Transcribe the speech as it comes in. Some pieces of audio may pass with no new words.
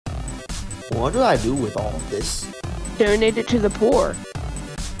What do I do with all of this? Donate it to the poor.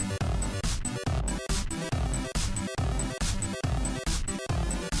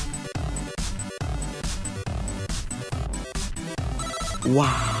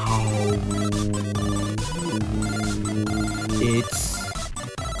 Wow. It's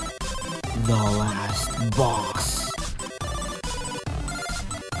the last boss.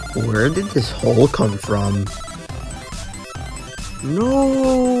 Where did this hole come from?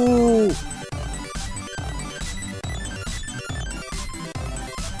 No!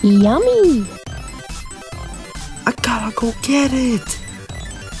 Yummy! I gotta go get it!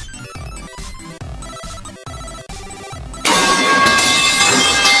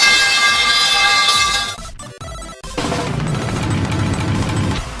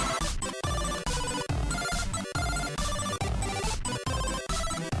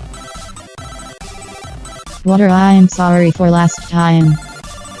 Water, I am sorry for last time.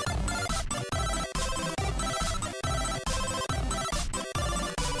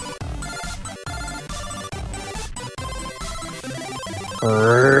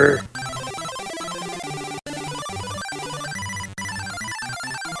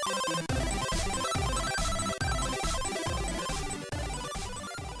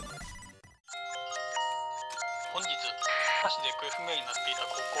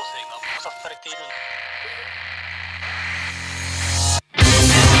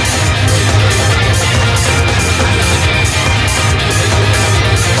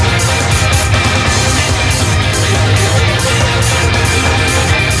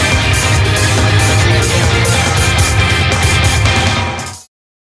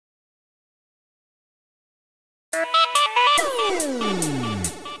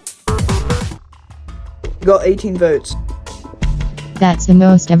 Got 18 votes. That's the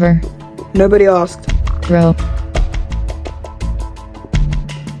most ever. Nobody asked. Bro.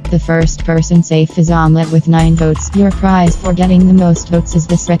 The first person safe is Omelette with 9 votes. Your prize for getting the most votes is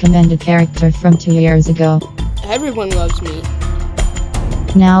this recommended character from 2 years ago. Everyone loves me.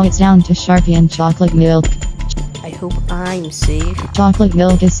 Now it's down to Sharpie and Chocolate Milk. I hope I'm safe. Chocolate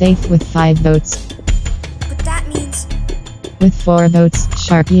Milk is safe with 5 votes. But that means... With 4 votes,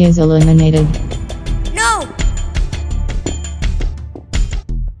 Sharpie is eliminated. No!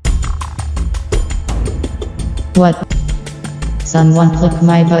 What? Someone click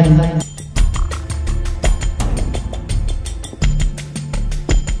my button.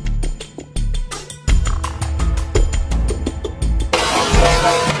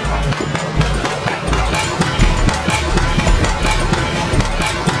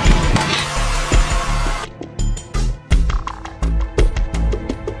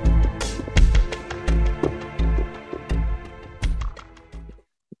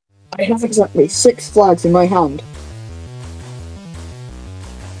 I have exactly 6 flags in my hand.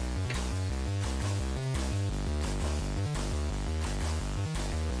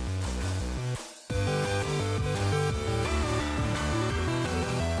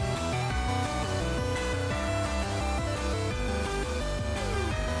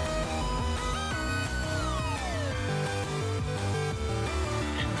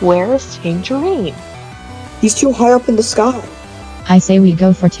 Where is Tangerine? He's too high up in the sky. I say we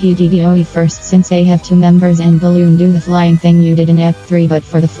go for TDDOE first since they have 2 members and Balloon do the flying thing you did in Ep 3 but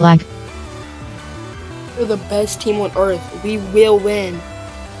for the flag. We're the best team on Earth. We will win.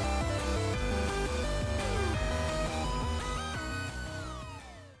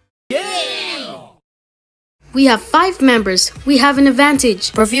 We have 5 members. We have an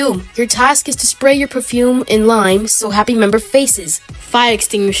advantage. Perfume. Your task is to spray your perfume in lime so happy member faces. Fire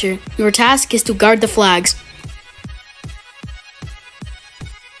extinguisher. Your task is to guard the flags.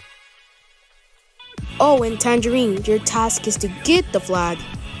 Oh, and Tangerine. Your task is to get the flag.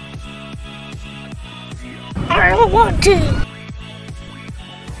 I don't want to.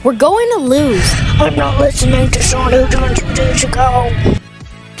 We're going to lose. I'm not listening to someone who done 2 days ago.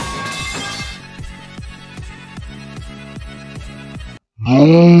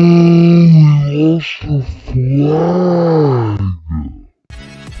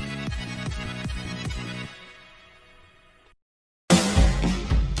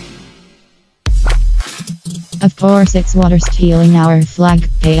 Of course it's water stealing our flag.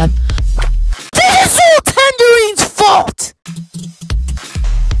 Pay up. This is all Tangerine's fault!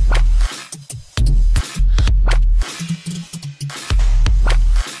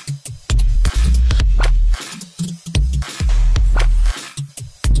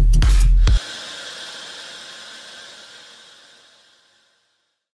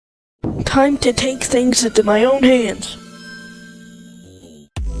 Time to take things into my own hands.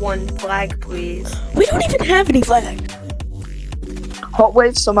 1 flag, please. We don't even have any flags. Hot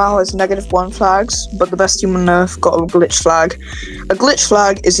Wave somehow has -1 flags, but the best team on Earth got a glitch flag. A glitch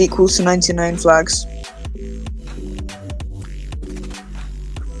flag is equal to 99 flags.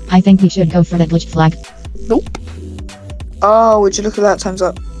 I think we should go for the glitch flag. Nope. Oh, would you look at that? Time's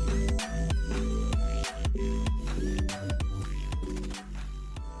up.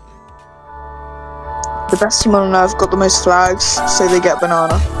 The best team on Earth got the most flags, so they get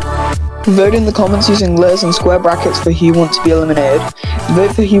banana. Vote in the comments using letters and square brackets for who you want to be eliminated.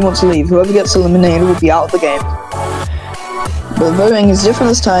 Vote for who you want to leave. Whoever gets eliminated will be out of the game. But voting is different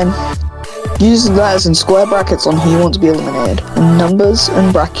this time. Use letters and square brackets on who you want to be eliminated, and numbers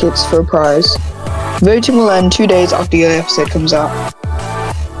and brackets for a prize. Voting will end 2 days after the episode comes out.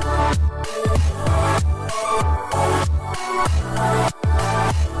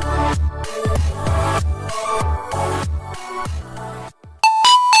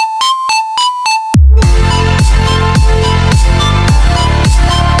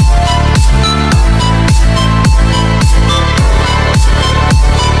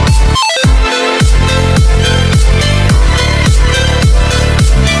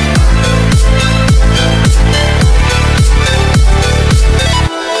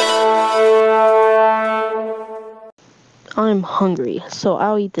 I'm hungry, so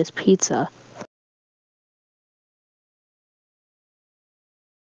I'll eat this pizza.